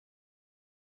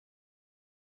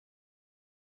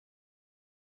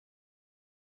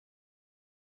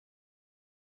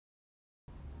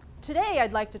Today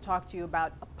I'd like to talk to you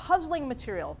about a puzzling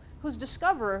material whose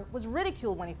discoverer was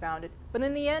ridiculed when he found it, but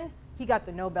in the end, he got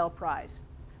the Nobel Prize.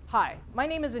 Hi, my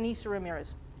name is Ainissa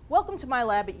Ramirez. Welcome to my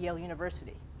lab at Yale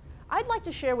University. I'd like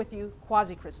to share with you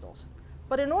quasicrystals.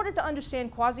 But in order to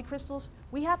understand quasicrystals,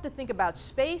 we have to think about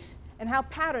space and how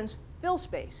patterns fill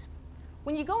space.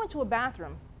 When you go into a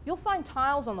bathroom, you'll find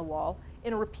tiles on the wall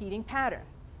in a repeating pattern.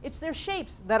 It's their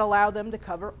shapes that allow them to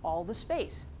cover all the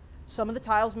space. Some of the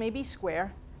tiles may be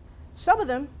square. Some of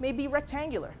them may be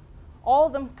rectangular. All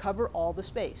of them cover all the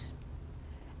space.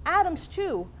 Atoms,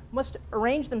 too, must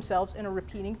arrange themselves in a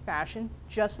repeating fashion,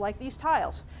 just like these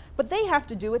tiles. But they have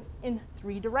to do it in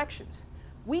 3 directions.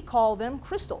 We call them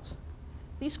crystals.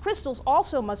 These crystals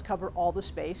also must cover all the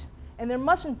space, and there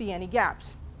mustn't be any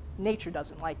gaps. Nature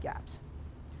doesn't like gaps.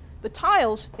 The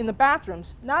tiles in the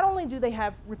bathrooms, not only do they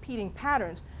have repeating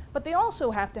patterns, but they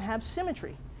also have to have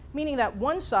symmetry, meaning that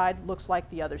one side looks like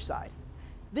the other side.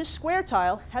 This square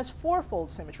tile has 4-fold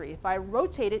symmetry. If I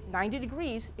rotate it 90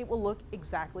 degrees, it will look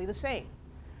exactly the same.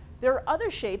 There are other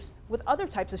shapes with other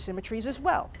types of symmetries as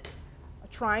well. A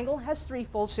triangle has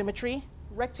 3-fold symmetry,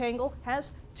 a rectangle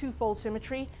has 2-fold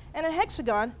symmetry, and a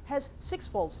hexagon has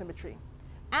 6-fold symmetry.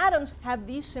 Atoms have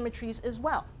these symmetries as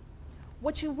well.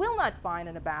 What you will not find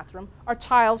in a bathroom are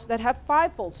tiles that have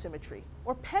 5-fold symmetry,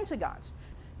 or pentagons,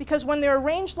 because when they're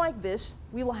arranged like this,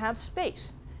 we will have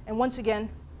space. And once again,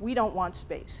 we don't want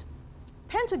space.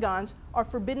 Pentagons are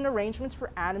forbidden arrangements for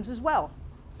atoms as well,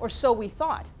 or so we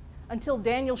thought, until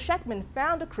Daniel Shechtman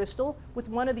found a crystal with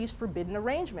one of these forbidden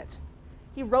arrangements.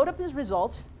 He wrote up his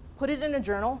results, put it in a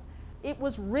journal. It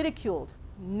was ridiculed.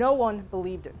 No one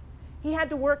believed him. He had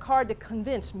to work hard to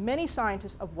convince many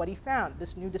scientists of what he found,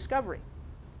 this new discovery.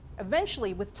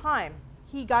 Eventually, with time,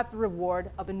 he got the reward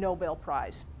of a Nobel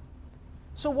Prize.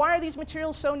 So why are these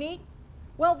materials so neat?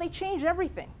 Well, they change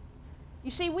everything. You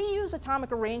see, we use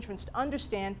atomic arrangements to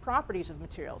understand properties of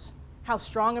materials, how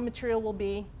strong a material will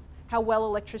be, how well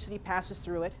electricity passes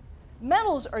through it.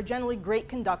 Metals are generally great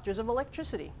conductors of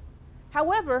electricity.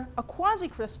 However, a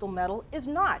quasicrystal metal is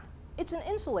not. It's an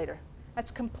insulator.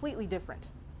 That's completely different.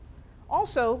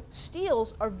 Also,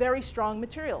 steels are very strong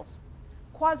materials.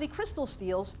 Quasicrystal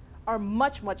steels are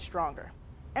much, much stronger.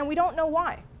 And we don't know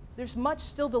why. There's much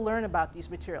still to learn about these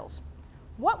materials.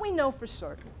 What we know for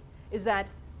certain is that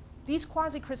these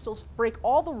quasicrystals break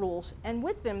all the rules, and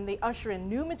with them they usher in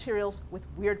new materials with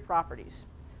weird properties.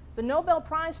 The Nobel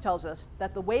Prize tells us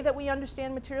that the way that we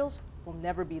understand materials will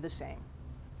never be the same.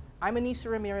 I'm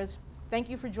Ainissa Ramirez. Thank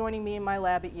you for joining me in my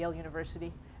lab at Yale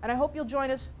University, and I hope you'll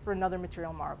join us for another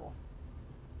material marvel.